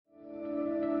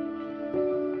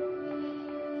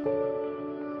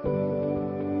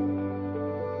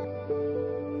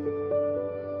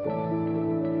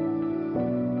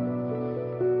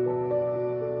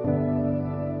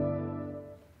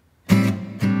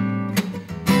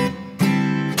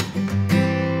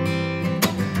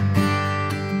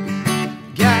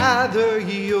Gather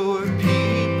your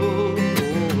people,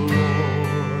 O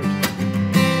Lord.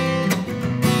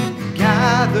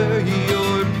 Gather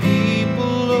your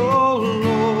people, O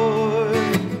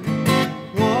Lord.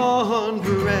 One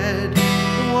bread,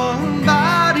 one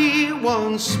body,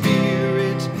 one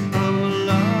spirit of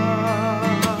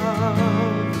love.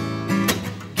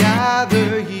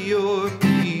 Gather your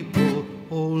people,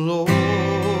 O Lord.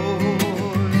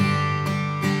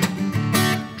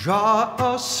 Draw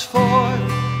us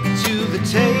forth to the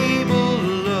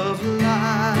table of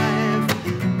life,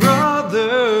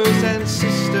 brothers and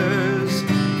sisters,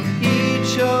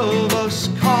 each of us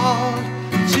called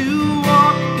to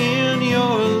walk in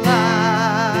your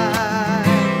light.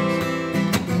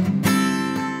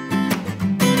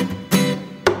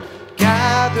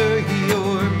 Gather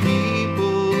your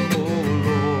people, O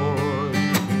Lord.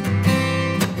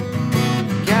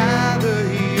 Gather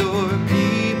your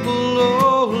people,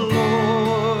 O Lord.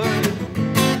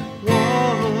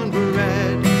 One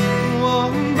bread,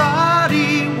 one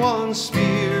body, one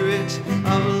spirit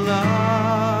of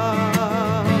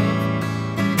love.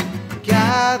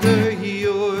 Gather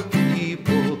your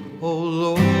people, O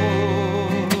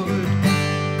Lord.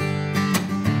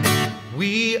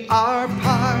 We are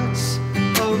parts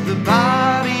of the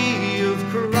body of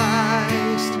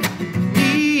Christ,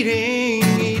 needing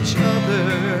each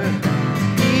other,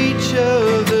 each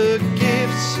of the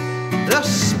gifts the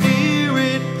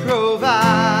Spirit provides.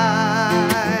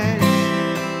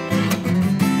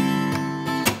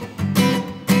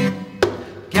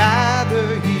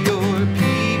 Gather your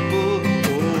people,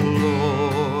 O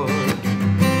Lord.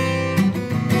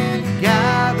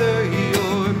 Gather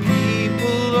your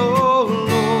people, O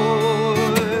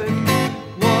Lord.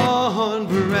 One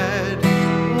bread,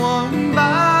 one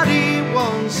body,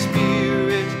 one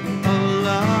spirit of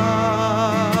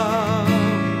love.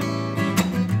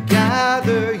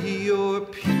 Gather your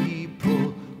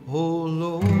people, O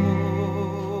Lord.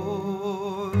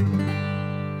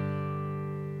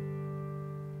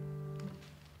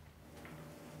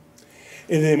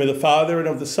 In the name of the Father, and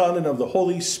of the Son, and of the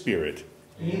Holy Spirit.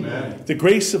 Amen. The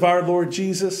grace of our Lord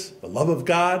Jesus, the love of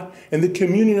God, and the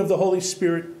communion of the Holy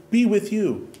Spirit be with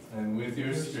you. And with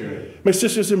your spirit. My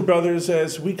sisters and brothers,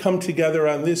 as we come together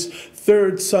on this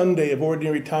third Sunday of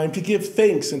Ordinary Time to give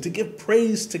thanks and to give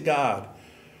praise to God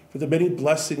for the many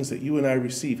blessings that you and I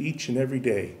receive each and every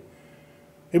day.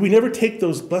 May we never take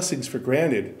those blessings for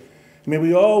granted. May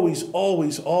we always,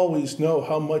 always, always know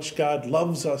how much God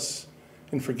loves us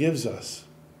and forgives us.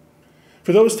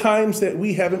 For those times that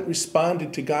we haven't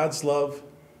responded to God's love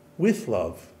with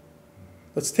love,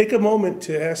 let's take a moment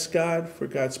to ask God for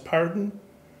God's pardon,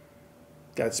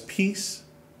 God's peace,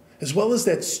 as well as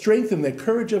that strength and that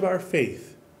courage of our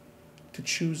faith to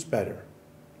choose better.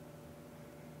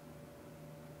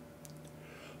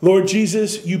 Lord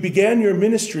Jesus, you began your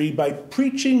ministry by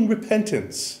preaching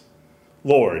repentance.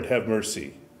 Lord, have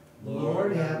mercy.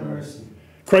 Lord, have mercy.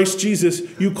 Christ Jesus,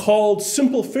 you called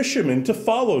simple fishermen to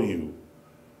follow you.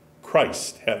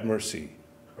 Christ, have mercy.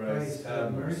 Christ,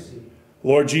 have mercy.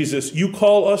 Lord Jesus, you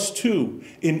call us too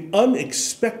in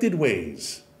unexpected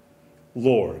ways.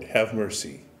 Lord, have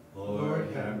mercy.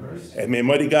 Lord, have mercy. And may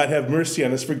mighty God have mercy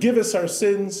on us, forgive us our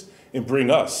sins, and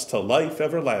bring us to life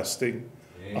everlasting.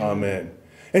 Amen.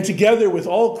 And together with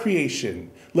all creation,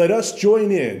 let us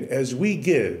join in as we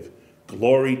give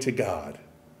glory to God.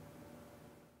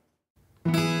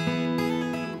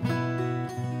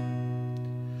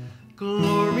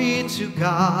 Glory to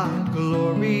God,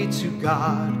 glory to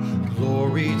God,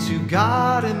 glory to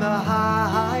God in the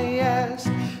highest,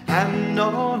 and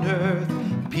on earth,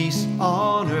 peace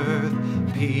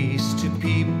to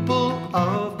people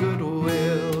of good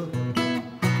will.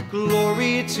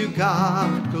 Glory to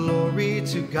God, glory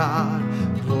to God,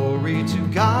 glory to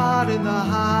God in the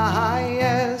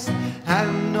highest,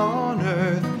 and on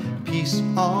earth, peace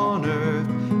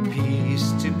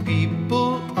to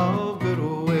people of good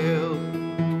will.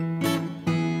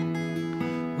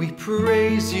 We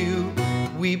praise you,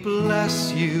 we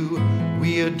bless you,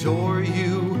 we adore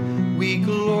you, we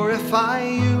glorify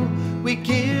you, we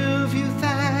give you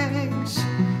thanks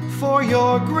for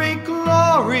your great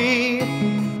glory,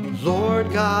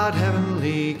 Lord God,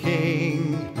 heavenly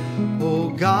King, O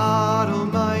God,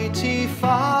 almighty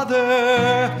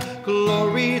Father.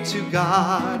 Glory to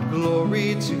God,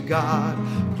 glory to God,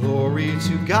 glory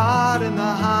to God in the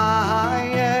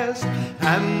highest,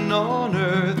 and on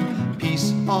earth,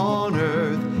 peace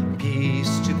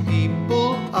to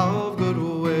people of good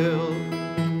will.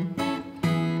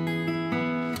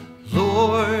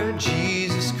 Lord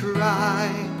Jesus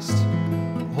Christ,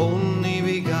 only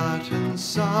begotten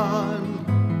Son,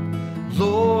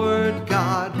 Lord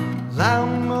God,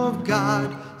 Lamb of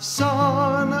God,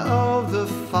 Son of the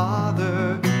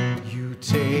Father. You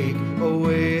take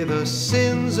away the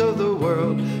sins of the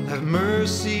world. Have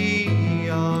mercy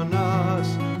on us.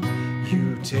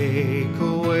 You take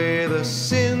away the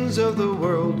sins of the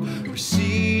world.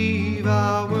 Receive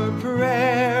our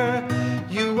prayer.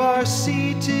 You are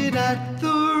seated at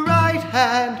the right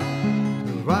hand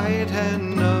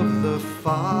of the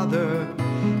Father.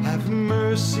 Have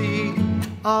mercy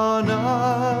on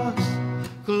us.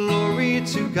 Glory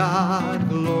to God,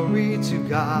 glory to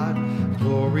God,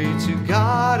 glory to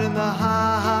God in the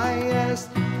highest,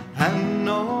 and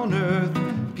on earth,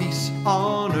 peace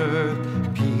on earth,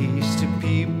 peace to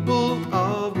people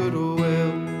of good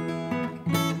will.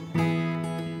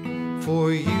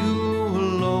 For you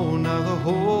alone are the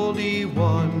Holy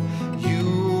One, you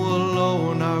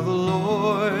alone are the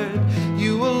Lord,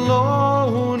 you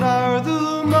alone are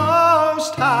the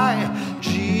Most High,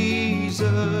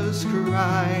 Jesus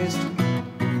Christ,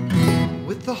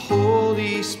 with the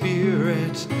Holy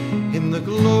Spirit, in the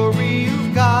glory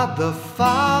of God the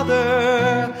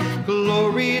Father.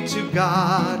 Glory to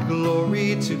God,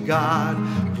 glory to God,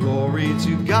 glory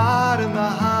to God in the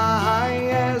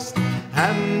highest,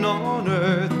 and on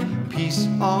earth, peace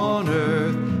on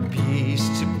earth, peace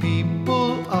to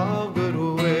people of good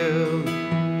will.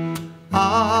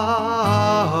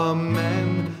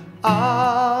 Amen,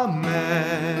 amen.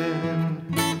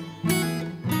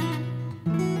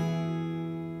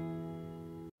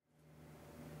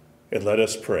 And let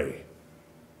us pray.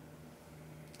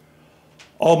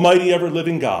 Almighty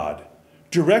ever-living God,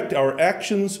 direct our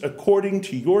actions according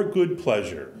to your good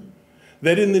pleasure,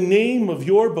 that in the name of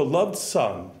your beloved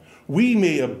Son, we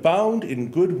may abound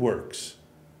in good works.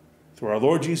 Through our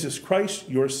Lord Jesus Christ,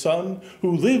 your Son,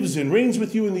 who lives and reigns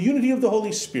with you in the unity of the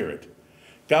Holy Spirit,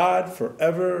 God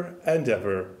forever and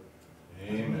ever.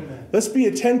 Amen. Let's be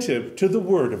attentive to the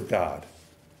word of God.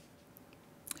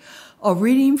 A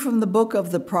reading from the book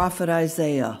of the prophet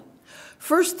Isaiah.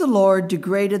 First the Lord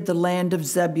degraded the land of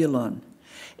Zebulun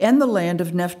and the land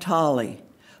of Naphtali,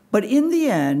 but in the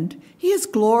end he has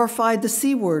glorified the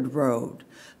seaward road,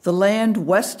 the land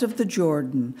west of the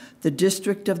Jordan, the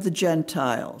district of the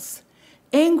Gentiles.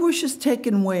 Anguish has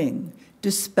taken wing,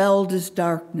 dispelled is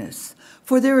darkness,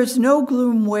 for there is no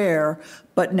gloom where,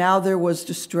 but now there was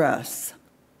distress.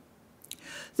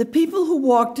 The people who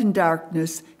walked in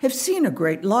darkness have seen a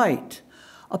great light.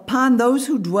 Upon those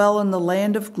who dwell in the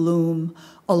land of gloom,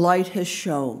 a light has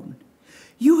shone.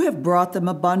 You have brought them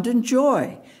abundant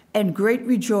joy and great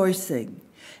rejoicing,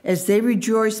 as they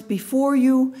rejoice before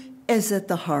you as at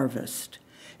the harvest,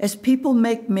 as people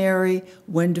make merry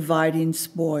when dividing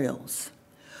spoils.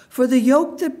 For the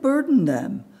yoke that burdened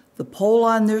them, the pole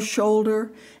on their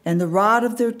shoulder, and the rod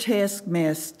of their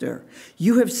taskmaster,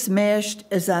 you have smashed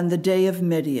as on the day of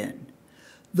Midian.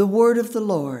 The word of the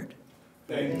Lord.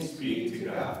 Thanks be to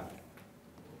God.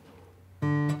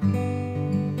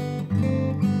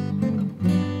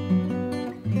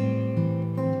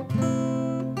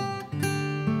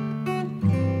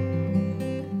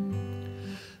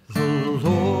 The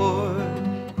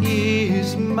Lord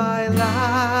is my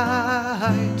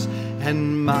light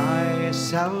and my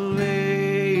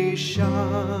salvation.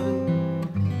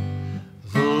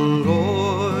 The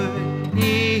Lord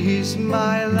is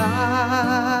my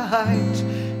light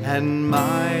and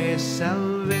my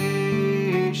salvation.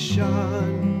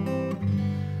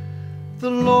 The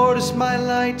Lord is my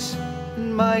light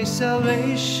and my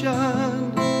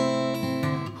salvation.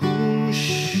 Whom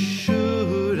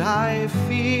should I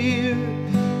fear?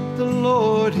 The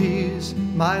Lord is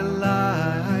my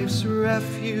life's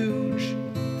refuge.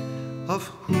 Of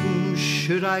whom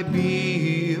should I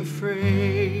be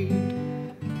afraid?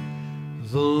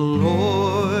 The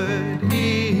Lord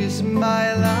is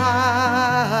my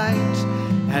light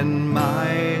and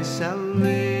my salvation.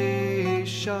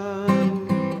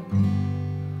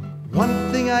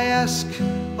 One thing I ask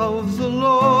of the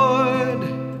Lord,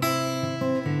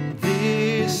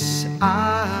 this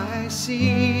I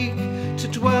seek, to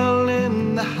dwell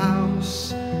in the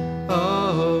house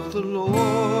of the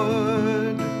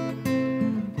Lord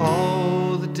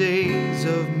all the days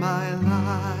of my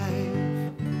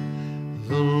life.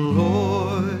 The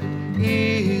Lord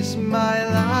is my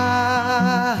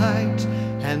light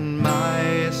and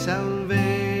my salvation.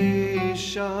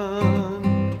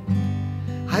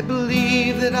 I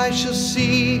believe that I shall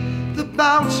see the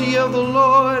bounty of the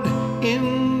Lord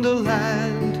in the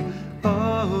land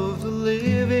of the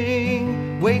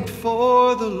living. Wait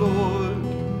for the Lord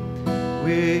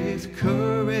with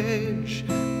courage.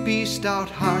 Be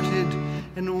stout-hearted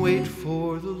and wait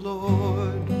for the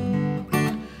Lord.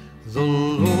 The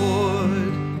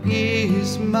Lord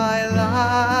is my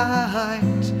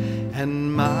light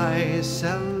and my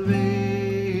salvation.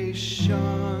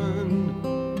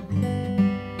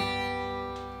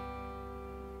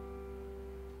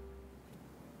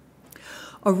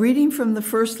 A reading from the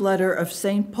first letter of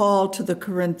St. Paul to the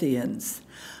Corinthians.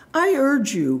 I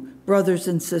urge you, brothers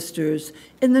and sisters,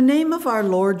 in the name of our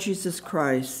Lord Jesus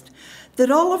Christ,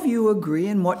 that all of you agree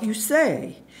in what you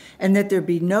say, and that there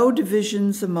be no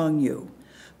divisions among you,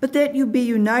 but that you be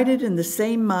united in the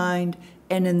same mind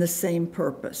and in the same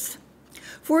purpose.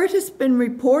 For it has been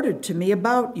reported to me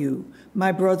about you,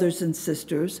 my brothers and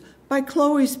sisters, by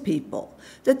Chloe's people,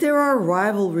 that there are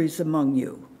rivalries among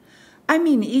you. I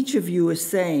mean, each of you is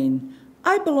saying,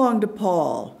 I belong to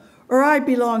Paul, or I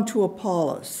belong to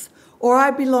Apollos, or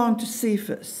I belong to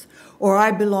Cephas, or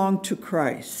I belong to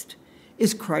Christ.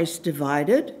 Is Christ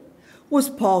divided? Was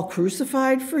Paul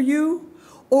crucified for you?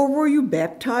 Or were you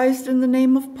baptized in the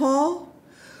name of Paul?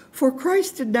 For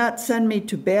Christ did not send me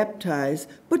to baptize,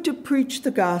 but to preach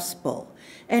the gospel,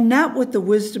 and not with the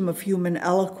wisdom of human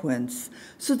eloquence,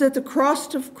 so that the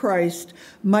cross of Christ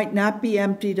might not be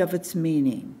emptied of its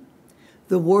meaning.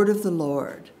 The word of the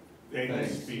Lord.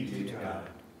 Thanks be to God.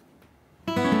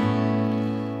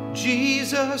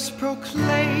 Jesus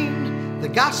proclaimed the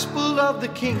gospel of the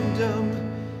kingdom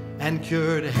and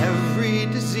cured every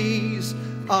disease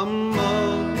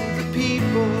among the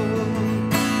people.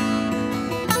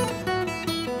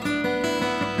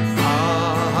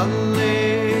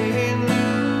 Alleluia,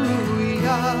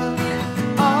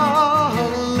 alleluia.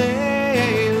 Alleluia,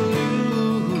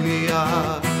 alleluia,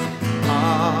 alleluia,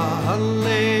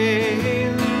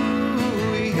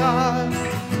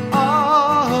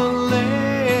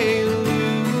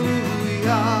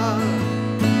 alleluia,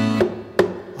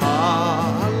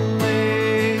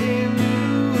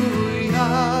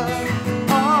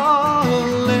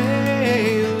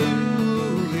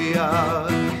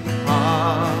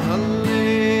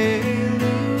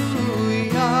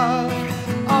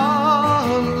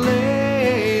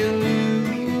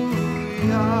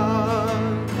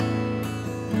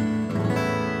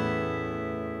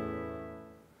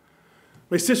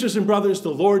 My sisters and brothers, the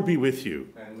Lord be with you.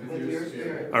 And with your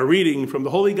spirit. A reading from the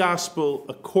Holy Gospel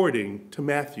according to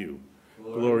Matthew.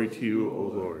 Glory to you,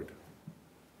 O Lord.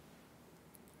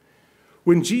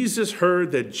 When Jesus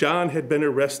heard that John had been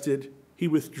arrested, he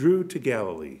withdrew to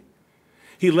Galilee.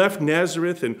 He left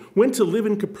Nazareth and went to live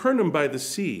in Capernaum by the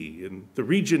sea, in the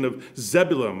region of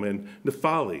Zebulun and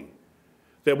Naphtali,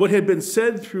 that what had been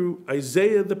said through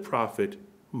Isaiah the prophet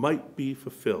might be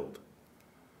fulfilled.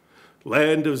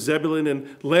 Land of Zebulun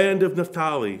and land of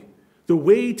Naphtali, the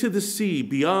way to the sea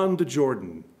beyond the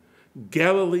Jordan,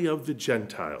 Galilee of the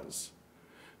Gentiles.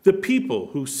 The people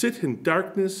who sit in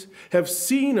darkness have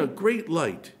seen a great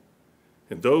light,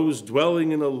 and those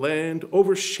dwelling in a land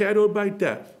overshadowed by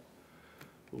death,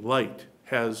 light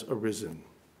has arisen.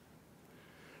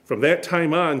 From that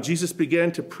time on, Jesus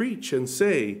began to preach and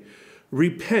say,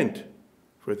 Repent,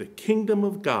 for the kingdom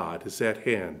of God is at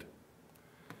hand.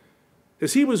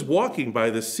 As he was walking by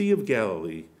the Sea of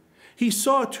Galilee, he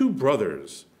saw two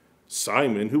brothers,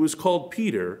 Simon, who was called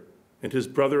Peter, and his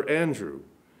brother Andrew,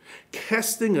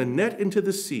 casting a net into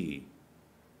the sea.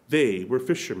 They were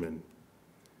fishermen.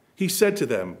 He said to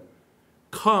them,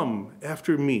 Come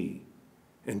after me,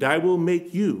 and I will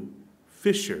make you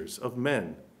fishers of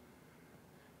men.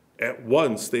 At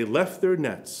once they left their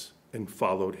nets and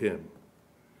followed him.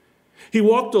 He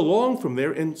walked along from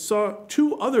there and saw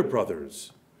two other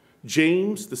brothers,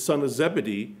 James, the son of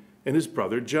Zebedee, and his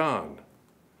brother John.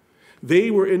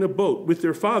 They were in a boat with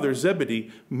their father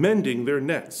Zebedee, mending their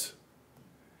nets.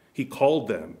 He called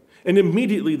them, and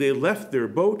immediately they left their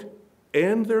boat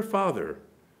and their father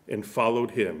and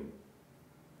followed him.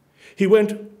 He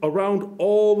went around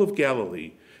all of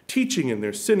Galilee, teaching in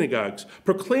their synagogues,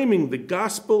 proclaiming the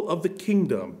gospel of the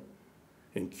kingdom,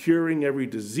 and curing every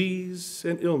disease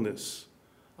and illness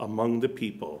among the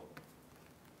people.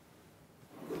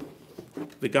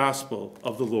 The gospel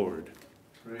of the Lord.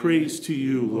 Praise to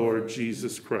you, Lord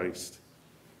Jesus Christ.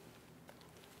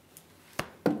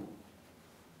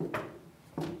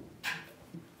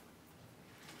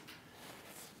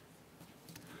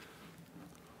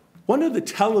 One of the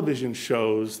television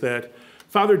shows that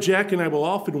Father Jack and I will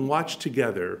often watch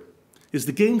together is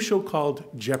the game show called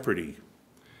Jeopardy!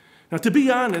 Now, to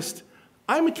be honest,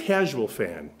 I'm a casual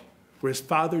fan, whereas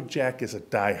Father Jack is a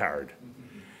diehard.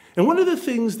 And one of the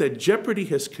things that Jeopardy!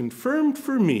 Has confirmed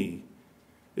for me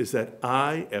is that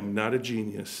I am not a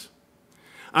genius.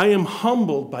 I am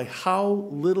humbled by how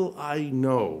little I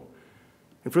know.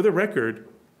 And for the record,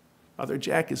 Father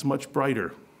Jack is much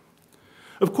brighter.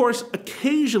 Of course,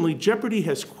 occasionally Jeopardy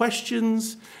has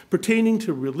questions pertaining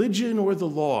to religion or the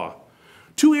law.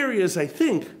 Two areas I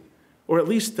think, or at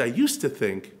least I used to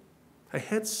think, I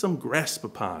had some grasp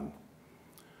upon.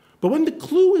 But when the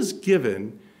clue is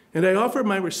given and I offer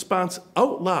my response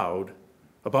out loud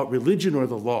about religion or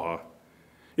the law,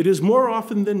 it is more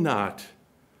often than not,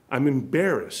 I'm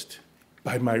embarrassed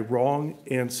by my wrong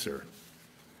answer.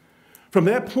 From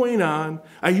that point on,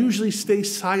 I usually stay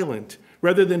silent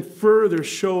rather than further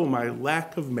show my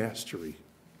lack of mastery.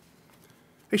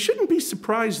 I shouldn't be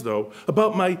surprised, though,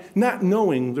 about my not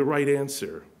knowing the right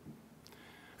answer.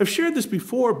 I've shared this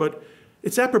before, but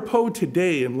it's apropos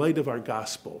today in light of our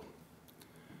gospel.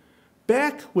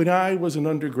 Back when I was an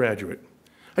undergraduate,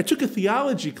 I took a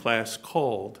theology class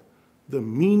called The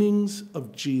Meanings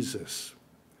of Jesus.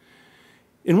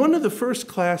 In one of the first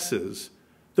classes,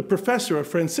 the professor, a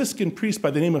Franciscan priest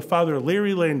by the name of Father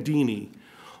Larry Landini,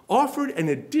 offered an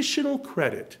additional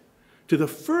credit to the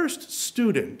first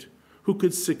student who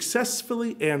could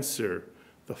successfully answer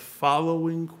the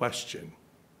following question: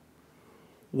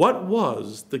 what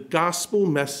was the gospel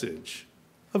message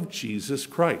of Jesus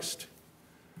Christ?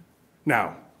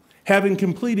 Now, having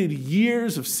completed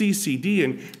years of CCD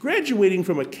and graduating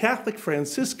from a Catholic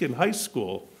Franciscan high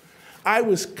school, I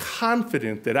was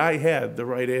confident that I had the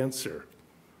right answer.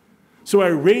 So I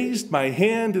raised my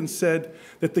hand and said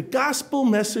that the gospel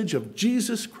message of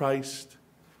Jesus Christ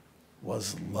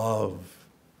was love.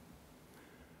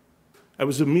 I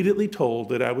was immediately told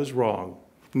that I was wrong.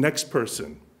 Next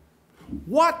person.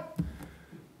 What?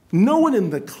 No one in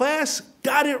the class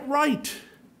got it right.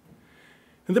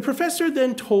 And the professor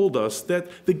then told us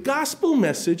that the gospel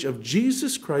message of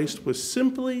Jesus Christ was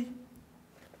simply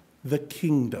the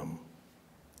kingdom.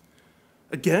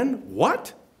 Again,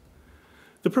 what?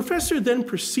 The professor then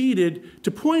proceeded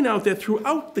to point out that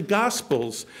throughout the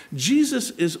Gospels, Jesus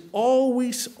is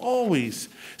always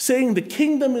saying the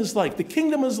kingdom is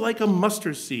like a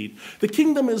mustard seed. The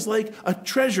kingdom is like a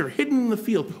treasure hidden in the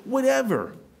field,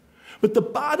 whatever. But the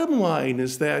bottom line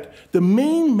is that the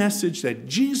main message that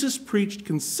Jesus preached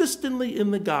consistently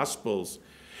in the Gospels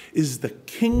is the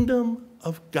kingdom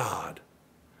of God.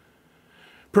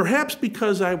 Perhaps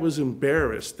because I was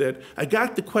embarrassed that I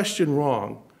got the question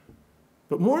wrong,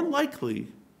 but more likely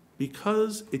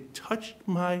because it touched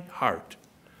my heart.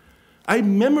 I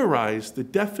memorized the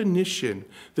definition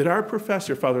that our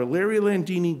professor, Father Larry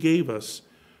Landini, gave us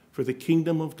for the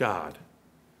kingdom of God.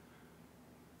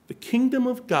 The kingdom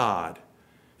of God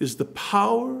is the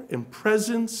power and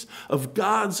presence of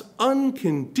God's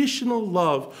unconditional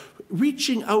love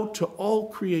reaching out to all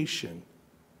creation,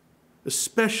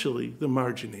 especially the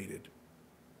marginated.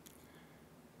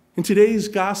 In today's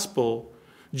gospel,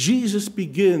 Jesus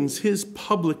begins his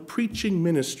public preaching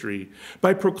ministry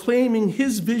by proclaiming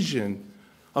his vision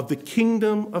of the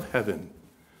kingdom of heaven.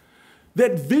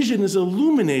 That vision is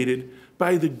illuminated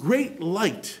by the great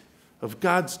light of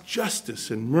God's justice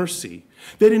and mercy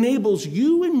that enables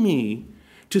you and me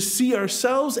to see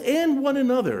ourselves and one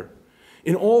another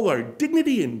in all our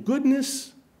dignity and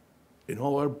goodness, in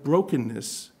all our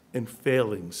brokenness and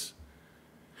failings.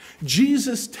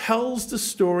 Jesus tells the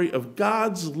story of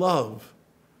God's love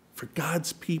for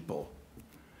God's people,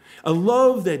 a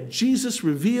love that Jesus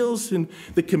reveals in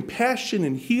the compassion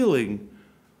and healing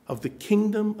of the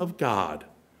kingdom of God,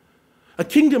 a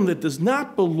kingdom that does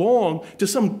not belong to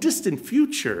some distant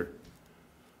future,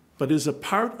 but is a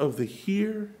part of the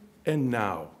here and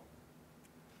now.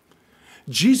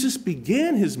 Jesus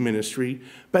began his ministry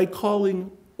by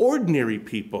calling ordinary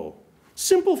people,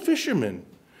 simple fishermen,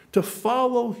 to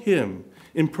follow him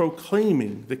in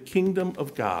proclaiming the kingdom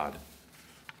of God.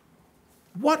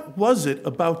 What was it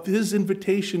about his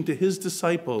invitation to his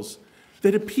disciples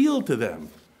that appealed to them,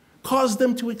 caused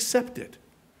them to accept it?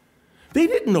 They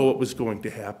didn't know what was going to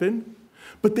happen,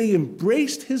 but they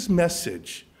embraced his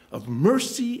message of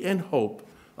mercy and hope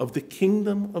of the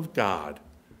kingdom of God.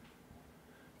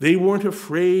 They weren't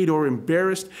afraid or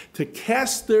embarrassed to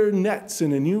cast their nets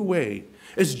in a new way,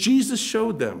 as Jesus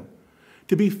showed them,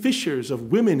 to be fishers of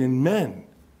women and men.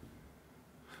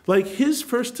 Like his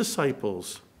first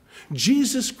disciples,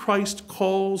 Jesus Christ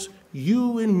calls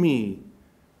you and me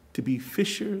to be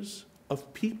fishers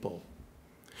of people.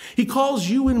 He calls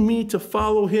you and me to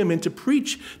follow him and to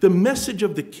preach the message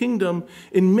of the kingdom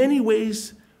in many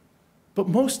ways, but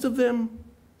most of them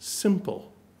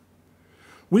simple.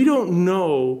 We don't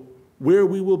know where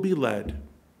we will be led,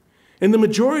 and the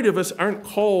majority of us aren't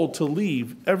called to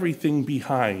leave everything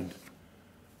behind,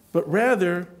 but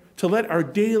rather to let our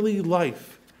daily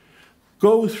life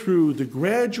go through the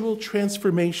gradual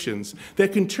transformations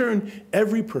that can turn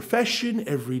every profession,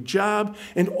 every job,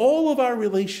 and all of our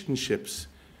relationships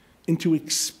into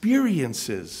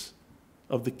experiences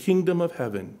of the kingdom of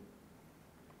heaven.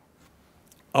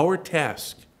 Our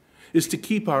task is to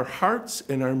keep our hearts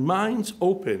and our minds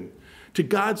open to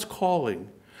God's calling,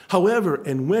 however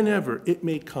and whenever it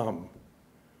may come.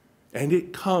 And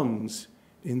it comes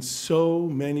in so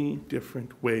many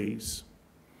different ways.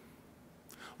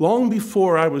 Long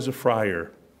before I was a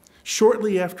friar,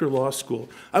 shortly after law school,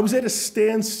 I was at a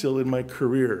standstill in my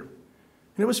career,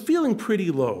 and I was feeling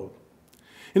pretty low.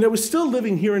 And I was still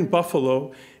living here in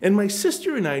Buffalo, and my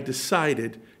sister and I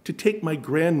decided to take my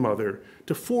grandmother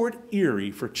to Fort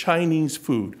Erie for Chinese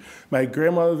food. My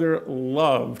grandmother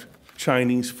loved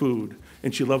Chinese food,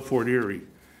 and she loved Fort Erie.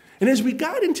 And as we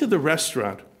got into the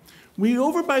restaurant, we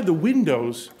over by the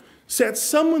windows sat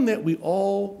someone that we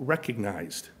all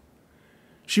recognized.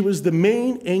 She was the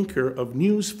main anchor of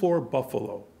News 4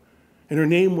 Buffalo, and her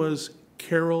name was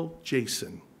Carol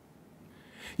Jason.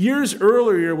 Years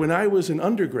earlier, when I was an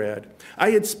undergrad,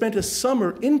 I had spent a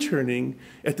summer interning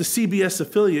at the CBS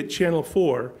affiliate Channel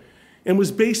 4 and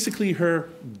was basically her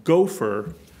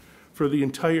gopher for the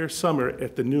entire summer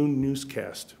at the noon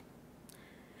newscast.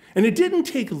 And it didn't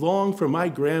take long for my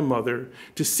grandmother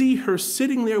to see her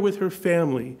sitting there with her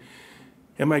family.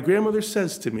 And my grandmother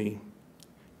says to me,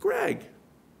 "Greg,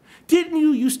 didn't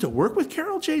you used to work with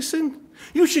Carol Jason?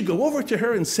 You should go over to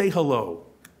her and say hello."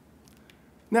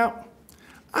 Now,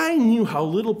 I knew how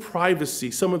little privacy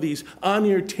some of these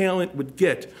on-air talent would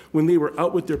get when they were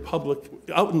out in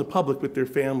the public with their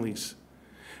families.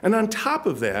 And on top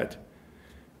of that,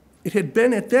 it had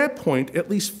been at that point at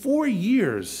least 4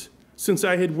 years since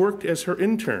I had worked as her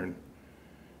intern.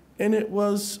 And it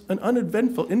was an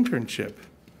uneventful internship.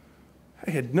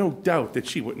 I had no doubt that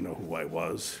she wouldn't know who I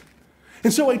was.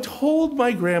 And so I told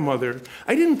my grandmother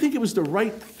I didn't think it was the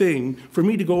right thing for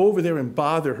me to go over there and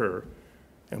bother her.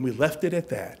 And we left it at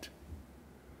that.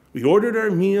 We ordered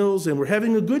our meals and were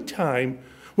having a good time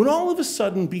when all of a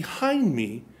sudden behind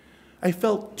me, I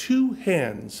felt 2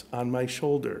 hands on my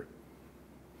shoulder.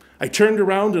 I turned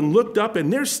around and looked up,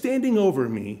 and there standing over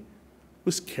me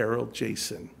was Carol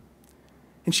Jason.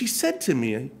 And she said to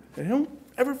me, I don't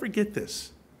ever forget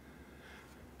this,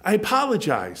 "I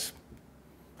apologize.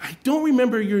 I don't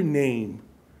remember your name,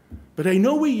 but I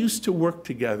know we used to work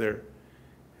together,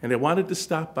 and I wanted to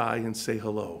stop by and say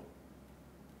hello."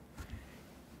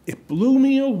 It blew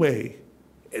me away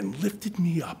and lifted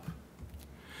me up.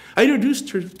 I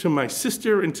introduced her to my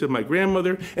sister and to my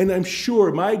grandmother, and I'm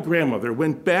sure my grandmother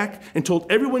went back and told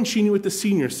everyone she knew at the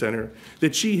senior center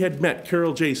that she had met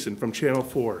Carol Jason from Channel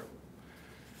 4.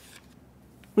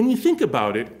 When you think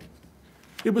about it,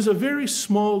 it was a very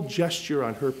small gesture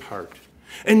on her part.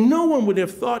 And no one would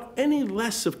have thought any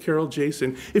less of Carol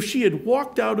Jason if she had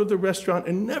walked out of the restaurant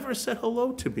and never said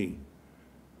hello to me.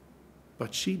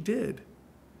 But she did.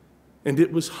 And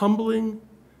it was humbling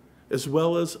as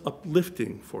well as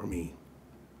uplifting for me.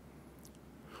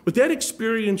 What that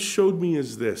experience showed me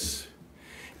is this: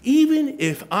 even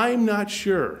if I'm not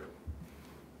sure,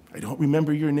 I don't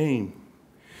remember your name,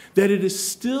 that it is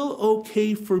still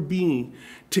okay for me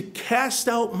to cast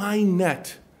out my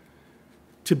net,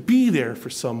 to be there for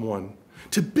someone,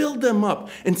 to build them up,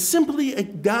 and simply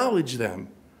acknowledge them,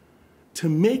 to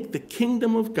make the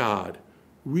kingdom of God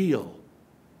real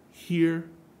here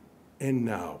and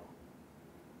now.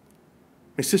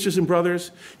 My sisters and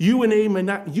brothers, you and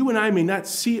I may not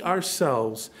see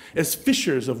ourselves as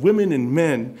fishers of women and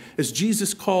men, as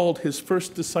Jesus called his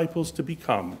first disciples to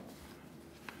become.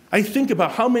 I think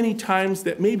about how many times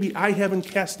that maybe I haven't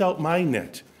cast out my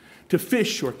net to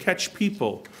fish or catch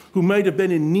people who might have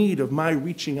been in need of my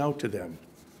reaching out to them.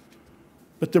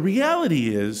 But the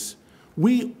reality is,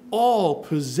 we all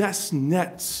possess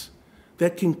nets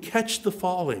that can catch the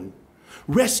falling,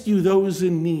 rescue those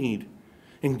in need,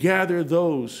 and gather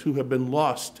those who have been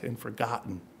lost and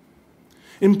forgotten.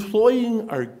 Employing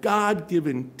our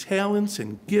God-given talents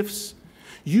and gifts,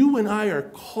 you and I are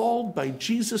called by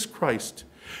Jesus Christ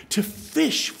to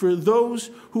fish for those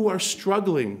who are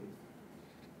struggling,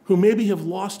 who maybe have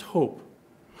lost hope,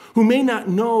 who may not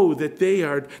know that they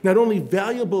are not only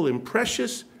valuable and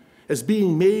precious as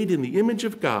being made in the image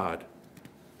of God,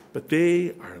 but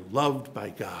they are loved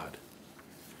by God.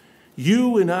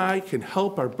 You and I can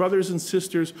help our brothers and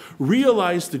sisters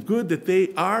realize the good that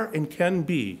they are and can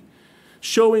be,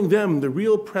 showing them the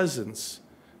real presence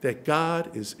that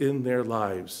God is in their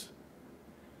lives.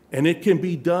 And it can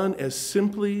be done as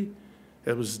simply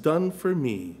as was done for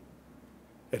me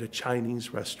at a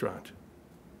Chinese restaurant.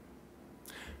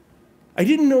 I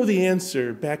didn't know the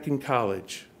answer back in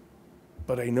college,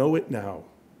 but I know it now.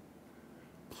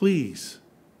 Please,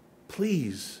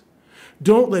 please,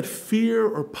 Don't let fear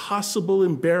or possible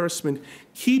embarrassment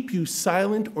keep you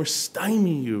silent or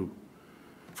stymie you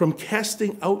from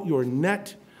casting out your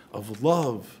net of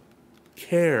love,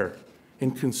 care,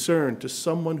 and concern to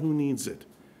someone who needs it.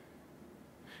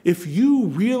 If you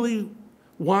really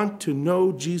want to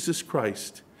know Jesus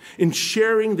Christ in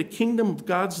sharing the kingdom of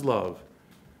God's love,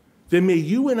 then may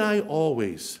you and I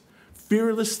always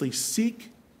fearlessly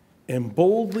seek and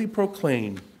boldly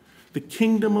proclaim the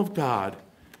kingdom of God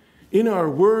in our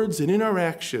words and in our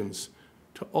actions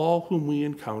to all whom we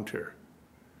encounter.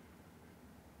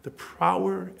 The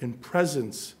power and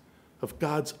presence of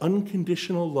God's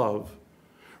unconditional love,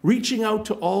 reaching out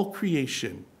to all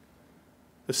creation,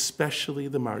 especially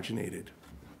the marginated.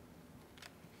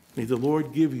 May the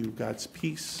Lord give you God's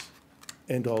peace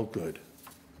and all good.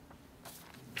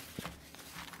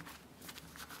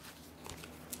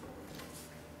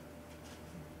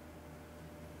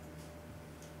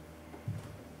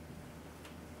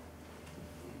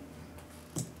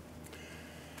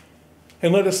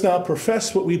 And let us now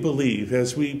profess what we believe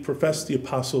as we profess the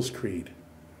Apostles' Creed.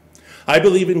 I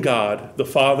believe in God, the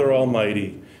Father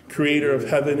Almighty, creator of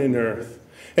heaven and earth,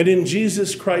 and in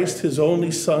Jesus Christ, his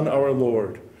only Son, our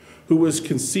Lord, who was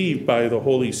conceived by the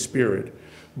Holy Spirit,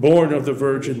 born of the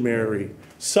Virgin Mary,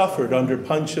 suffered under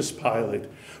Pontius Pilate,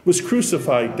 was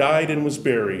crucified, died, and was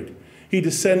buried. He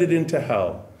descended into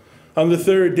hell. On the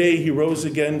third day he rose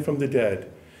again from the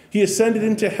dead. He ascended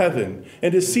into heaven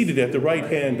and is seated at the right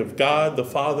hand of God the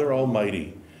Father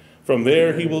Almighty. From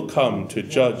there he will come to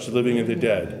judge the living and the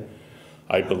dead.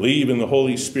 I believe in the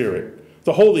Holy Spirit,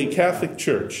 the Holy Catholic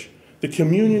Church, the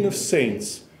communion of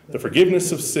saints, the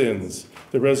forgiveness of sins,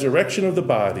 the resurrection of the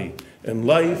body, and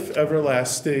life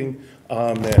everlasting.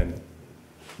 Amen.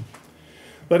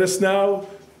 Let us now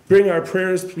bring our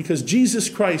prayers because Jesus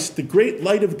Christ, the great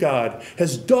light of God,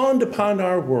 has dawned upon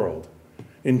our world.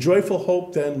 In joyful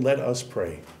hope, then, let us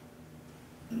pray.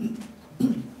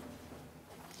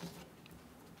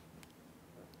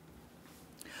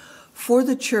 For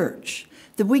the Church,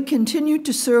 that we continue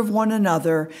to serve one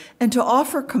another and to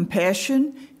offer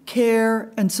compassion,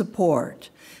 care, and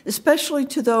support, especially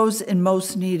to those in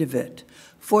most need of it.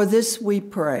 For this we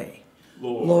pray.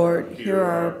 Lord, hear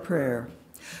our prayer.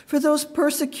 For those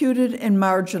persecuted and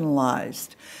marginalized,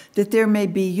 that there may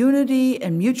be unity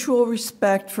and mutual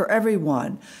respect for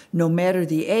everyone, no matter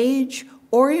the age,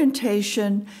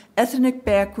 orientation, ethnic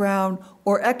background,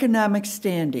 or economic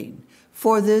standing.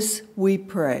 For this we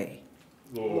pray.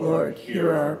 Lord,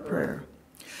 hear our prayer.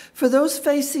 For those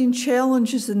facing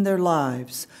challenges in their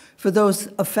lives, for those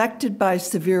affected by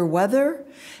severe weather,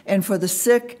 and for the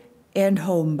sick and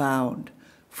homebound.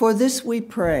 For this we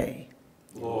pray.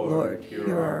 Lord,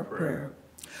 hear our prayer.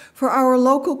 For our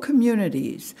local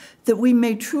communities, that we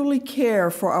may truly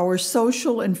care for our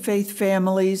social and faith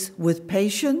families with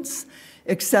patience,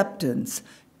 acceptance,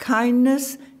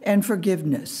 kindness, and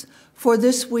forgiveness. For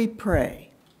this we pray.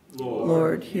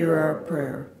 Lord, hear our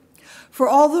prayer. For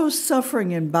all those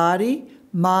suffering in body,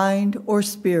 mind, or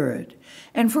spirit,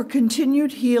 and for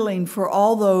continued healing for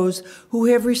all those who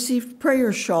have received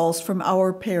prayer shawls from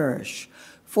our parish.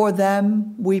 For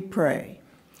them we pray.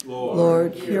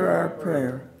 Lord, hear our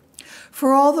prayer.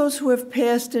 For all those who have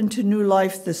passed into new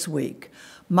life this week,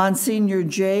 Monsignor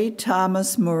J.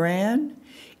 Thomas Moran,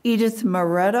 Edith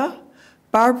Moretta,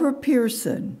 Barbara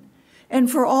Pearson, and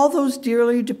for all those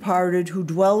dearly departed who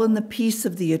dwell in the peace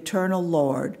of the eternal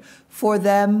Lord, for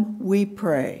them we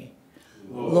pray.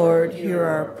 Lord, hear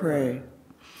our prayer.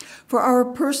 For our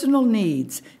personal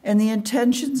needs and the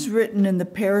intentions written in the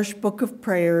parish book of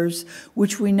prayers,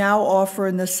 which we now offer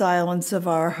in the silence of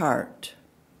our heart.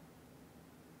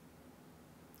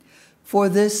 For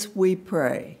this we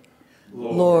pray.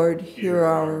 Lord, hear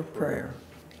our prayer.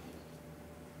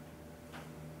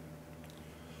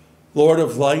 Lord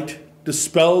of light,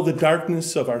 dispel the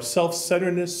darkness of our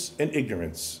self-centeredness and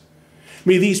ignorance.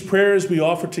 May these prayers we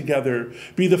offer together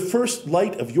be the first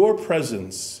light of your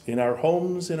presence in our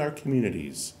homes and our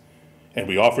communities. And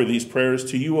we offer these prayers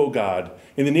to you, O God,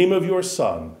 in the name of your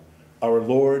Son, our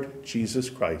Lord Jesus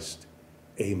Christ.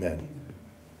 Amen.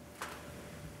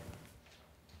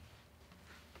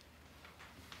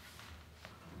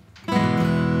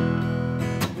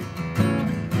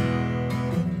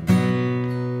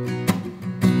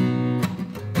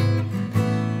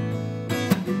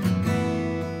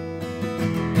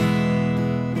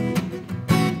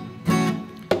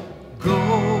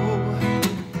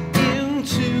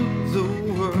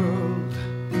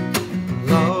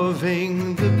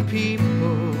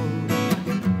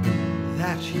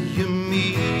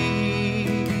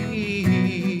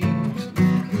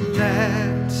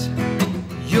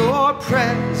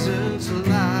 Presence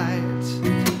light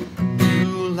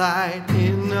light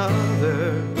in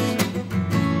others,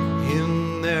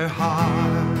 in their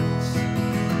hearts.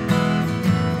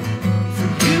 For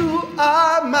you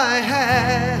are my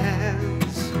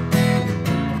hands,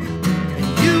 and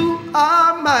you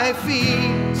are my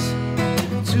feet,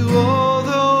 to all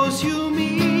those you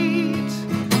meet,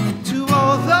 to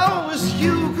all those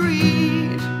you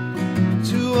greet,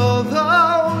 to all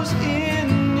those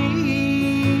in need.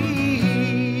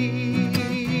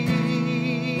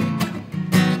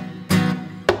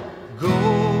 Go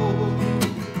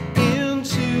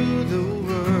into the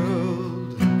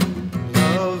world,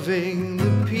 loving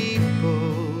the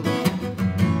people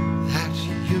that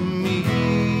you meet.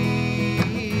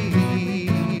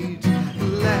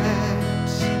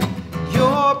 Let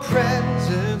your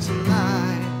presence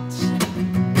light,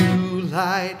 new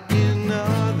light in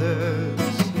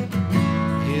others,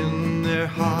 in their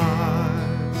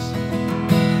hearts.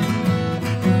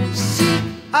 Seek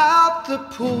out the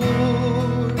poor,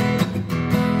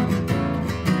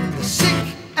 the sick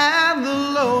and the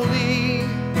lowly.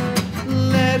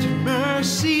 Let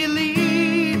mercy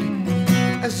lead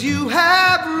as you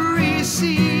have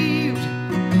received,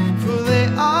 for they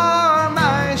are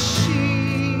my sheep.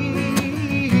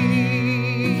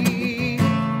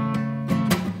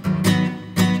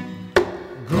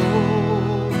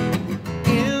 Go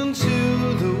into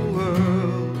the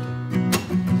world,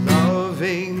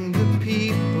 loving the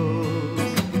people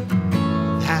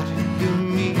that you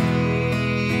meet.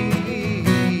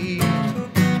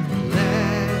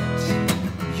 Let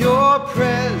your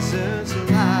presence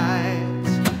light,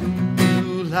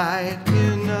 new light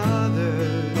in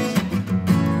others,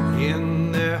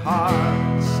 in their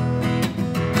hearts.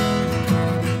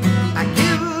 I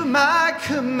give my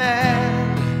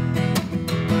command,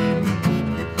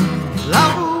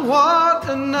 love one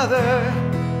another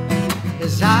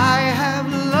as I have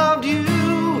loved you,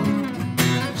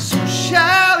 so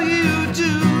shall you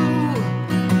do,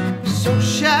 so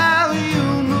shall you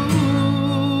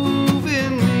move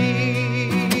in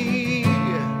me.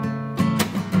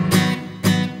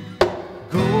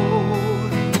 Go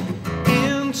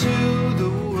into the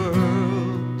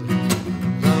world,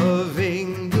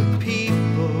 loving the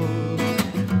people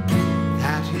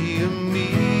that you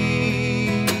meet.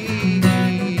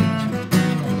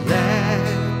 Let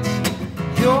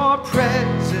your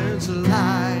presence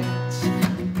light,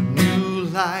 new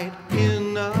light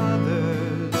in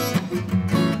others,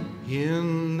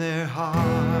 in their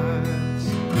hearts.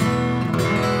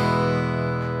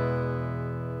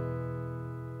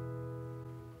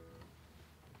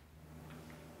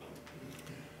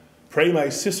 Pray, my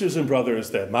sisters and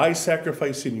brothers, that my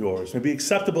sacrifice and yours may be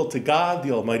acceptable to God,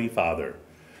 the Almighty Father.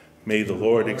 May the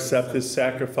Lord accept this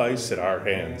sacrifice at our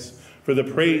hands for the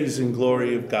praise and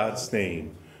glory of God's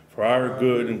name, for our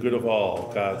good and good of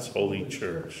all God's holy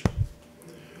church.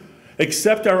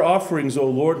 Accept our offerings, O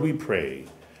Lord, we pray,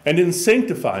 and in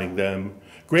sanctifying them,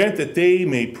 grant that they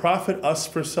may profit us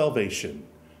for salvation.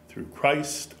 Through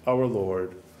Christ our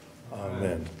Lord.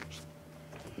 Amen.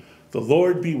 The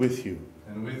Lord be with you.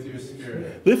 And with your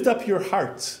spirit, Lift up your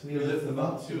hearts. We lift them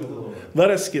up to the Lord.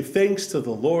 Let us give thanks to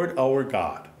the Lord our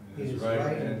God. It is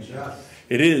right and just.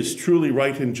 It is truly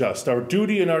right and just, our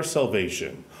duty and our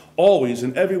salvation, always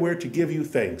and everywhere to give you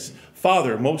thanks,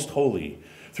 Father most holy,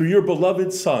 through your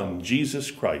beloved Son, Jesus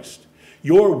Christ,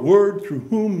 your word through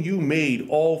whom you made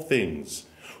all things,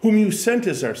 whom you sent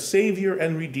as our Savior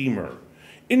and Redeemer,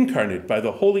 incarnate by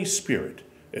the Holy Spirit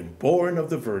and born of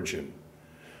the Virgin.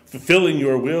 Fulfilling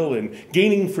your will and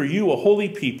gaining for you a holy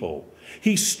people,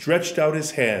 he stretched out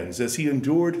his hands as he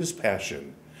endured his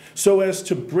passion, so as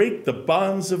to break the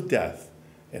bonds of death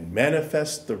and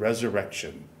manifest the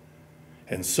resurrection.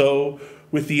 And so,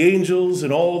 with the angels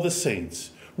and all the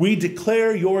saints, we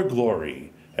declare your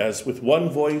glory, as with one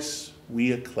voice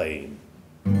we acclaim.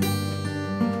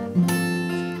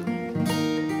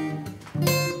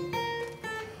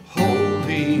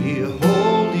 Holy,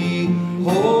 holy,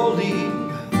 holy,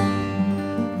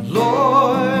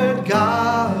 Lord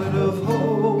God of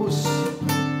hosts,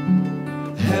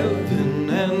 heaven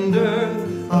and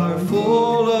earth are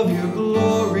full of your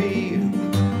glory.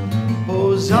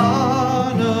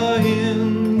 Hosanna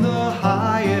in the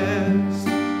highest.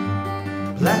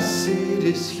 Blessed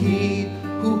is he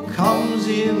who comes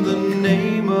in the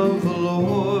name of the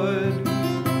Lord.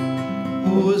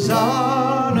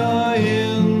 Hosanna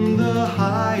in the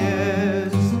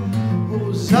highest.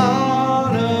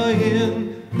 Hosanna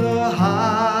in the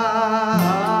highest.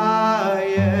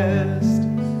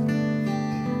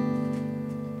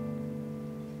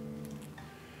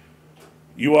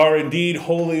 You are indeed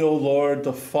holy, O Lord,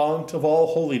 the font of all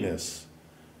holiness.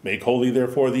 Make holy,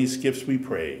 therefore, these gifts, we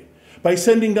pray, by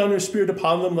sending down your Spirit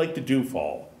upon them like the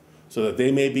dewfall, so that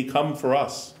they may become for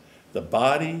us the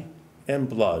body and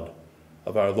blood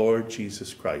of our Lord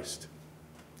Jesus Christ.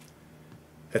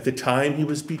 At the time he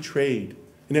was betrayed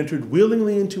and entered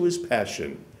willingly into his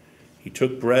passion, he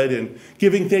took bread and,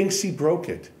 giving thanks, he broke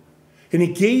it, and he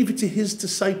gave it to his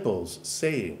disciples,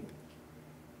 saying,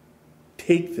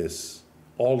 "Take this,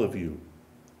 all of you,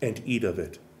 and eat of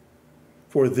it,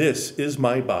 for this is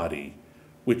my body,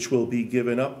 which will be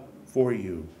given up for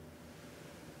you."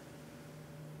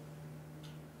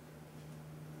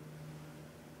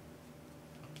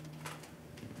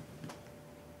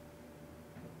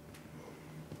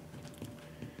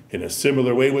 In a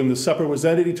similar way, when the supper was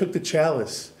ended, he took the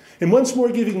chalice, and once more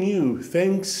giving you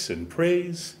thanks and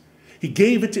praise, he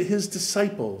gave it to his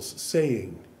disciples,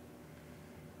 saying,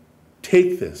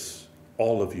 "Take this,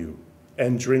 all of you,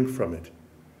 and drink from it,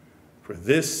 for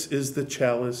this is the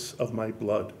chalice of my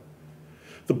blood,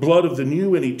 the blood of the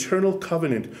new and eternal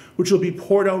covenant, which will be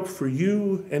poured out for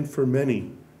you and for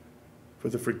many, for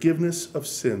the forgiveness of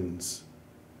sins.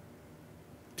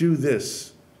 Do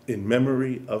this in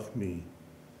memory of me."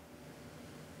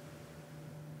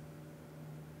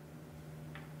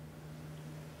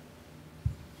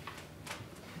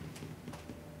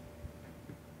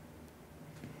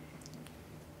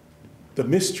 The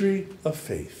mystery of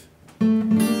faith.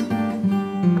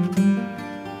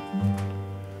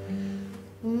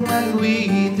 When we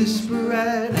eat this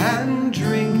bread and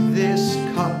drink this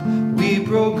cup, we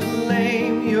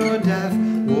proclaim your death,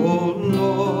 O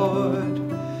Lord,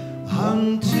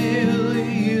 until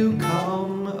you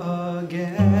come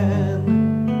again.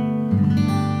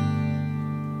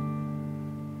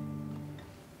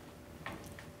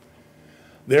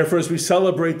 Therefore, as we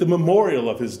celebrate the memorial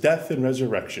of his death and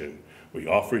resurrection, we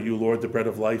offer you, Lord, the bread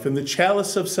of life and the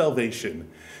chalice of salvation,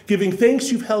 giving thanks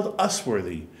you've held us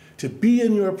worthy to be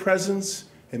in your presence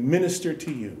and minister to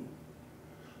you.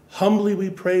 Humbly we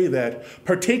pray that,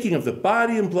 partaking of the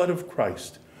body and blood of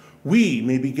Christ, we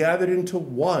may be gathered into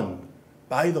one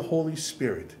by the Holy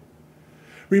Spirit.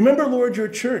 Remember, Lord, your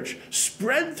church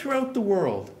spread throughout the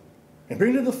world and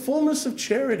bring to the fullness of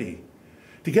charity,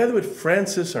 together with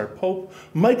Francis, our Pope,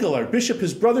 Michael, our Bishop,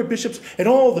 his brother bishops, and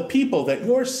all the people that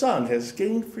your Son has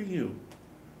gained for you.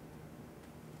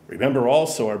 Remember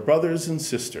also our brothers and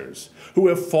sisters who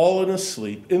have fallen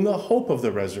asleep in the hope of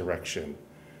the resurrection,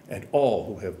 and all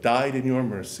who have died in your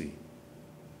mercy.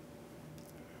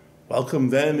 Welcome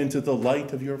them into the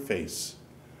light of your face.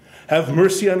 Have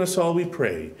mercy on us all, we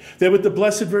pray, that with the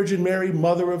Blessed Virgin Mary,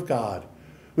 Mother of God,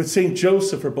 with Saint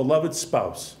Joseph, her beloved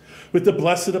spouse, with the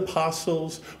blessed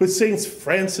apostles, with Saints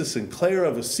Francis and Clare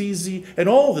of Assisi, and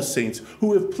all the saints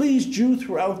who have pleased you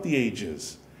throughout the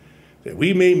ages, that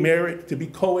we may merit to be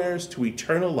co-heirs to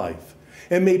eternal life,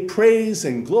 and may praise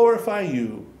and glorify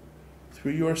you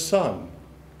through your Son,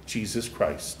 Jesus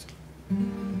Christ.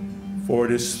 For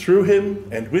it is through him,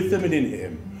 and with him, and in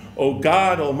him, O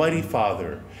God, Almighty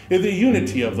Father, in the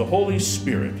unity of the Holy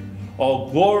Spirit, all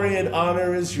glory and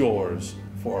honor is yours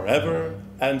forever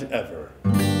and ever.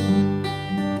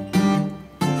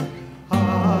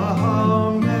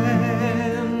 Amen,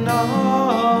 amen,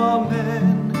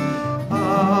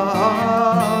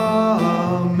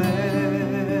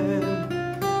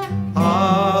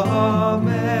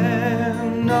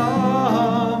 amen,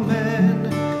 amen,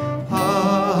 amen,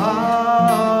 amen.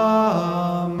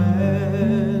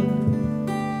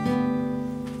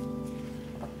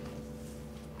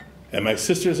 And my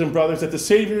sisters and brothers, at the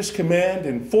Savior's command,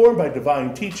 informed by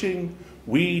divine teaching,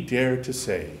 we dare to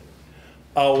say,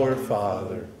 Our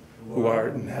Father, who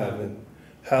art in heaven,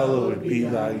 hallowed be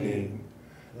thy name.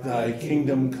 Thy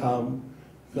kingdom come,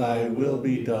 thy will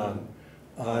be done,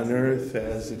 on earth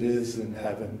as it is in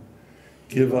heaven.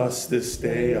 Give us this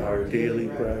day our daily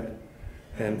bread,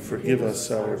 and forgive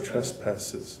us our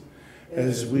trespasses,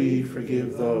 as we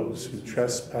forgive those who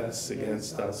trespass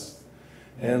against us.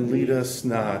 And lead us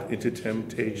not into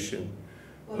temptation,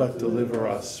 but deliver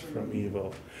us from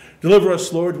evil. Deliver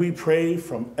us, Lord, we pray,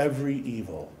 from every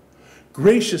evil.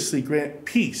 Graciously grant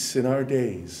peace in our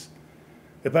days,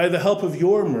 that by the help of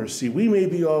your mercy we may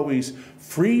be always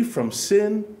free from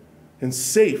sin and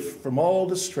safe from all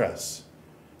distress,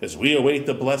 as we await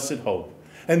the blessed hope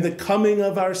and the coming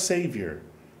of our Savior,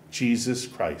 Jesus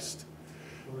Christ.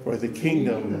 For the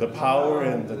kingdom, the power,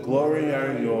 and the glory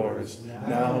are yours,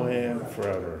 now and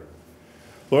forever.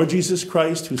 Lord Jesus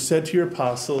Christ, who said to your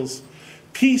apostles,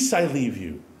 "Peace I leave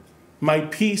you, my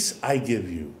peace I give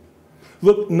you,"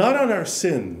 look not on our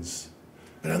sins,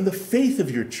 but on the faith of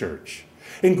your church,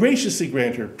 and graciously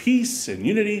grant her peace and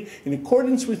unity in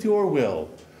accordance with your will,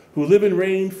 who live and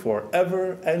reign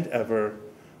forever and ever.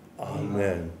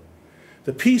 Amen.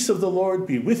 The peace of the Lord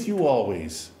be with you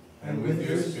always. And with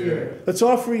your spirit. Let's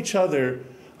offer each other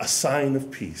a sign of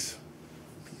peace.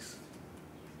 Peace.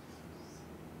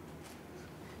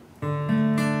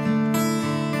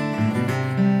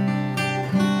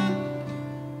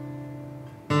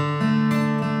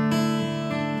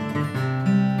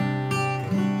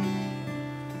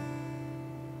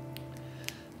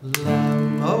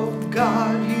 Lamb of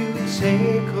God, you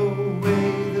take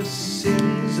away the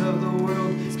sins of the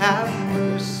world. Have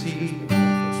mercy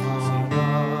on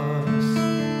us.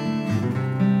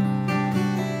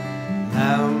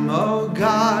 Lamb of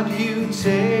God, you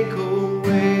take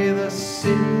away the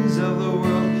sins of the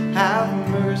world. Have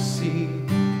mercy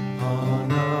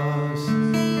on us.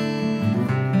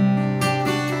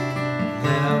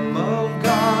 Lamb of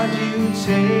God, you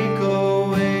take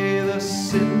away the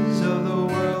sins of the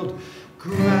world.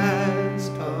 Grant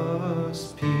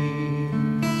us peace.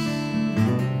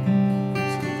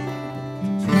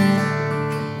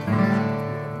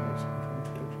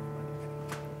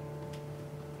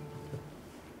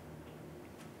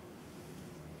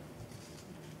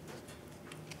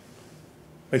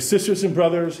 My sisters and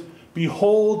brothers,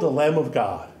 behold the Lamb of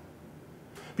God.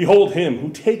 Behold him who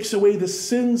takes away the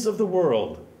sins of the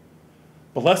world.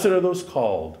 Blessed are those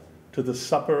called to the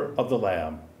supper of the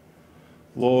Lamb.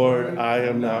 Lord, I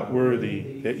am not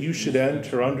worthy that you should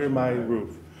enter under my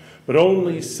roof, but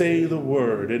only say the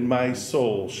word, and my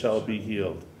soul shall be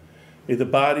healed. May the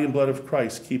body and blood of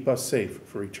Christ keep us safe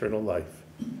for eternal life.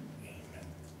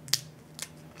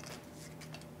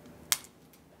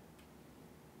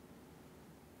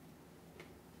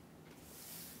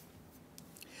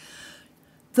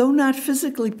 Though not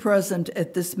physically present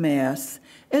at this Mass,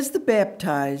 as the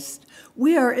baptized,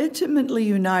 we are intimately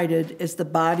united as the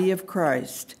body of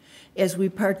Christ as we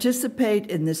participate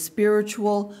in the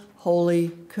spiritual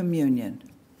Holy Communion.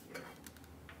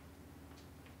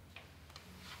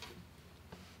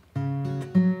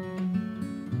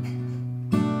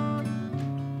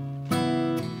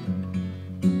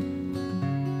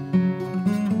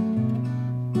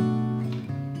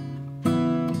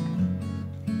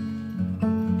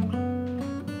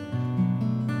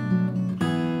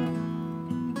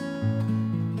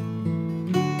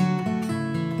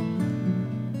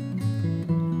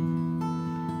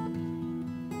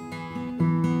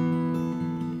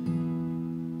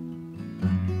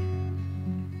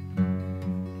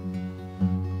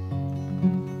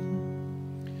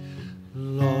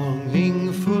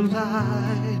 Longing for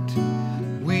light,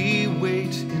 we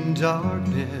wait in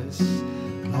darkness.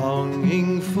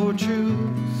 Longing for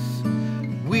truth,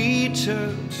 we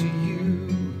turn to you.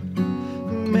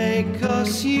 Make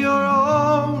us your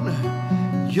own,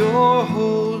 your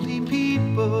holy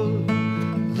people,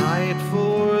 light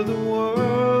for the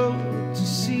world to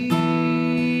see.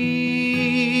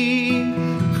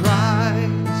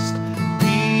 Christ,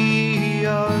 be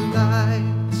our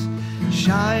light,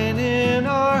 shine in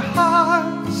our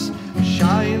hearts,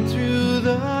 shine through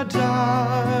the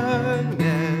darkness.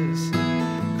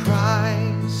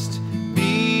 Christ,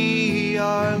 be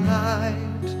our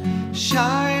light,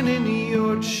 shine in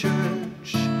your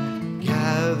church,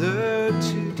 gathered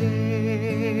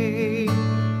today.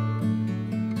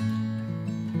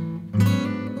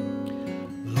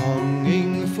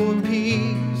 Longing for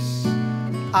peace,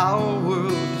 our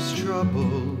world is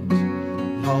troubled.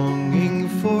 Longing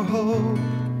for hope,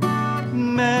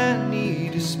 many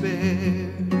despair.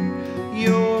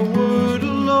 Your word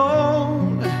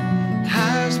alone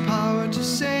has power to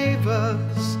save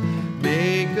us.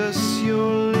 Make us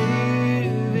your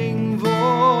living voice.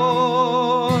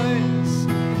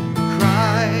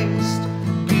 Christ,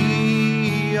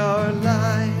 be our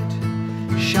light,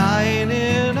 shine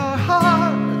in our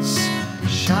hearts,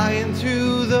 shine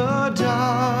through the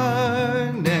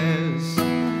darkness.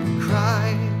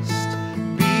 Christ,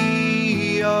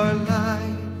 be our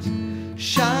light,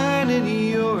 shine in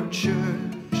your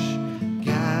church,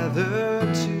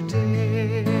 gathered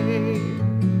today.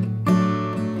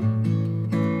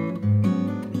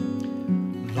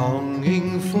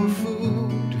 Longing for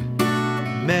food,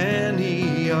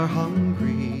 many are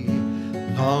hungry.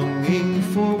 Longing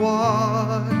for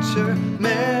water,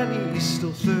 many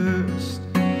still thirst.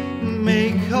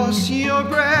 Make us your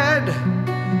bread,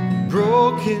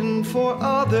 broken for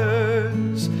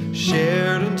others,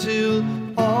 shared until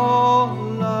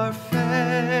all are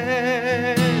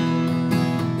fed.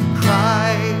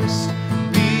 Christ,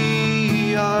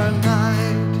 be our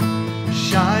light,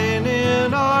 shine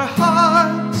in our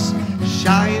hearts,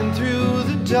 shine through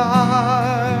the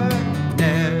darkness.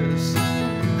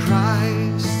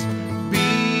 Christ,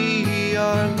 be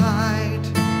our light,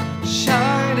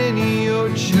 shine in your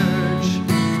church,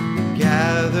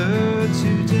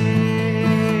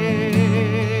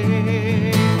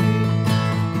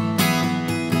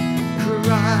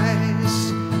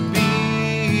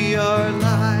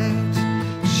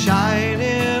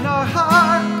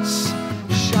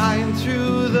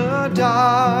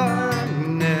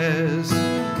 darkness.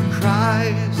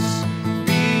 Christ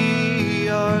be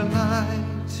our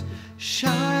light.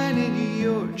 Shine in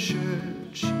your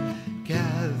church,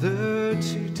 gather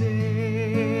today.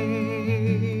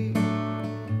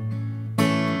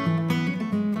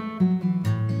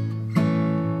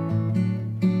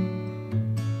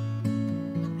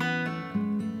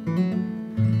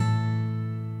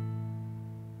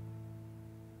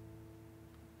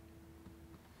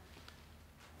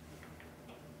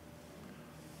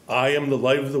 I am the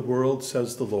light of the world,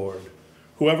 says the Lord.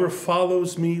 Whoever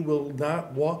follows me will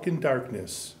not walk in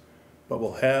darkness, but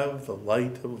will have the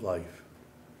light of life.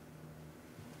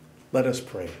 Let us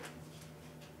pray.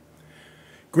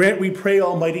 Grant, we pray,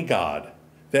 Almighty God,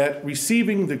 that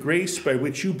receiving the grace by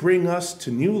which you bring us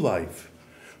to new life,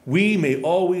 we may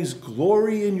always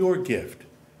glory in your gift.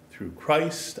 Through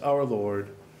Christ our Lord.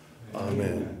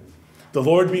 Amen. The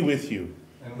Lord be with you.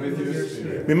 And with your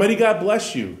spirit. May mighty God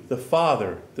bless you, the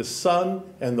Father, the Son,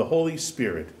 and the Holy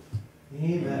Spirit.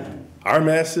 Amen. Our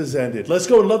Mass is ended. Let's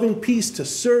go in loving peace to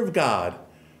serve God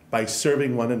by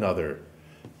serving one another.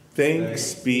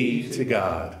 Thanks be to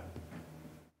God.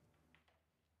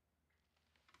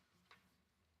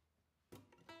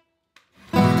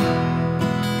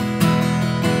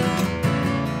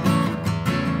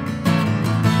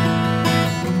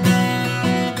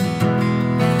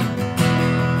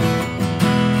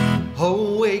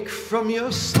 Awake from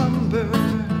your slumber,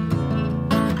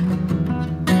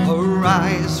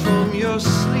 arise from your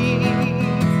sleep.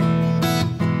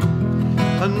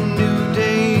 A new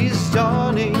day is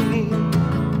dawning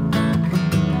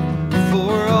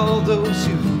for all those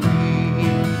who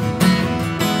believe.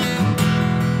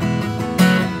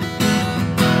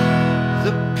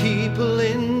 The people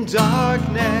in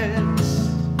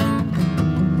darkness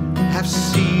have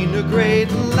seen a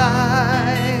great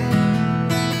light.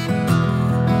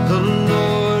 The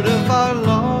Lord of our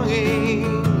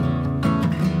longing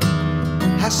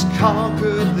has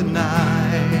conquered the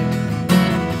night.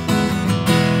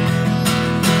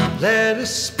 Let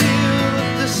us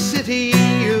build the city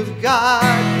of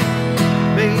God.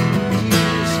 May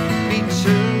tears be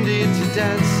turned into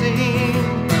dancing.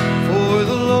 For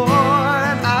the Lord,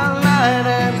 our light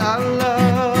and our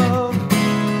love,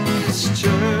 has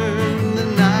turned the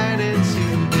night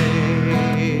into day.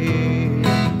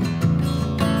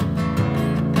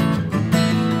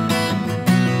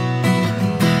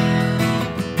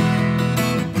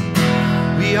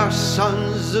 We are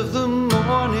sons of the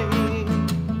morning.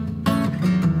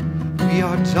 We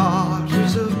are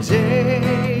daughters of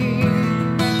day.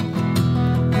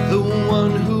 The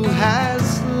one who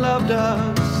has loved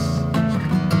us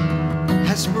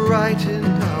has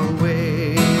brightened our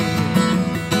way.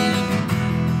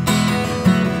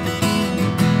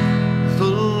 The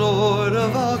Lord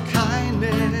of all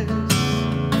kindness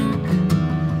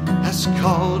has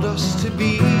called us to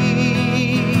be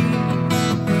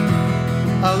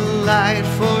a light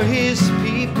for his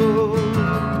people,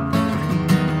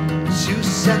 to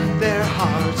set their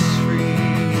hearts free.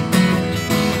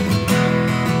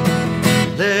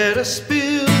 Let us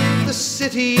build the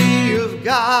city of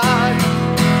God.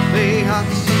 May our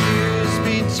tears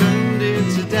be turned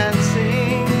into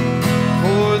dancing.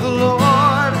 For the Lord,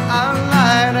 our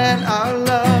light and our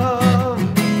love,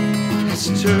 has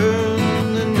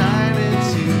turned the night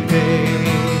into day.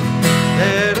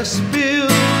 Let us build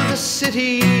the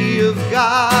city of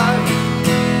God.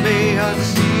 May our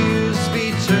tears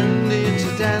be turned into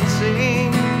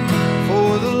dancing.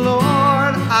 For the Lord,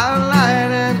 our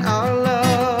light and our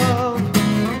love,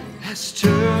 has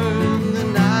turned the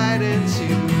night into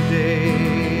day.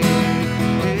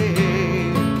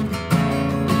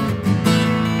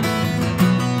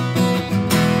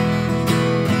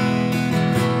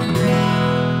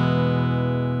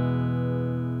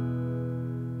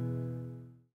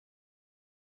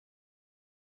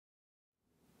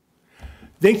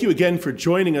 Thank you again for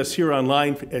joining us here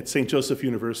online at St. Joseph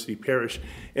University Parish.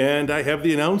 And I have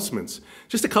the announcements,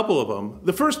 just a couple of them.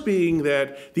 The first being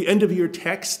that the end of year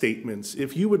tax statements,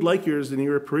 if you would like yours and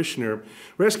you're a parishioner,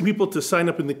 we're asking people to sign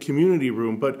up in the community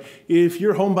room. But if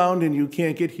you're homebound and you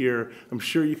can't get here, I'm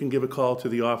sure you can give a call to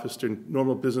the office during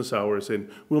normal business hours and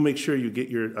we'll make sure you get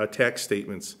your tax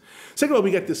statements. Second of all, we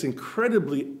got this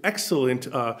incredibly excellent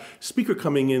speaker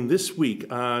coming in this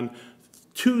week on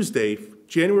Tuesday,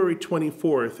 January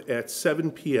 24th at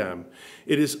 7 p.m.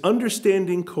 It is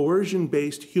Understanding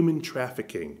Coercion-Based Human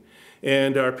Trafficking.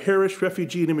 And our Parish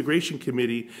Refugee and Immigration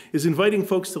Committee is inviting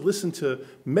folks to listen to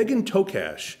Megan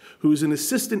Tokash, who's an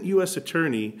assistant U.S.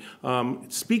 attorney,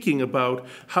 speaking about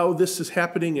how this is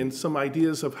happening and some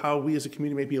ideas of how we as a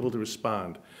community may be able to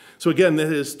respond. So again,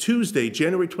 that is Tuesday,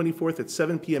 January 24th at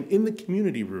 7 p.m. in the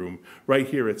community room right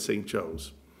here at St.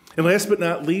 Joe's. And last but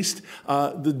not least,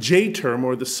 the J term,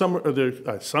 or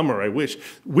the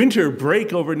winter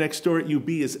break over next door at UB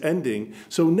is ending.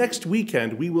 So next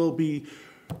weekend, we will be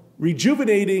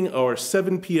rejuvenating our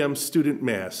 7 p.m. student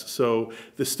mass. So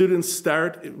the students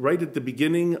start right at the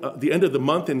beginning, the end of the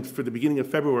month and for the beginning of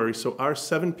February. So our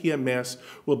 7 p.m. mass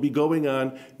will be going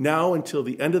on now until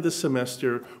the end of the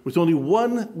semester, with only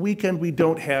one weekend we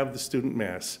don't have the student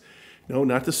mass. No,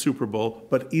 not the Super Bowl,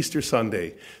 but Easter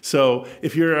Sunday. So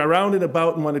if you're around and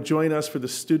about and want to join us for the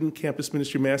Student Campus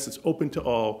Ministry Mass, it's open to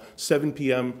all, 7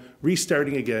 p.m.,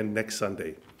 restarting again next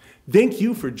Sunday. Thank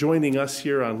you for joining us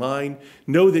here online.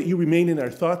 Know that you remain in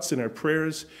our thoughts and our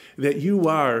prayers, that you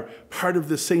are part of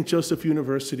the St. Joseph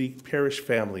University parish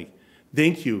family.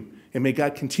 Thank you, and may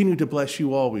God continue to bless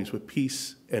you always with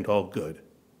peace and all good.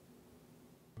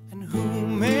 And who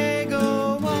may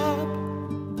go up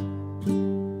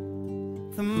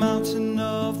the mountain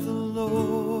of the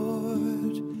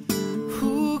Lord?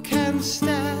 Who can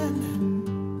stand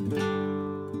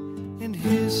in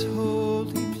his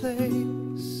holy place?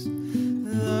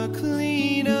 The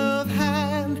clean of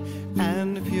hand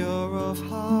and pure of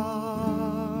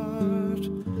heart,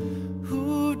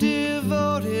 who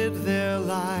devoted their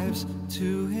lives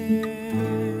to him.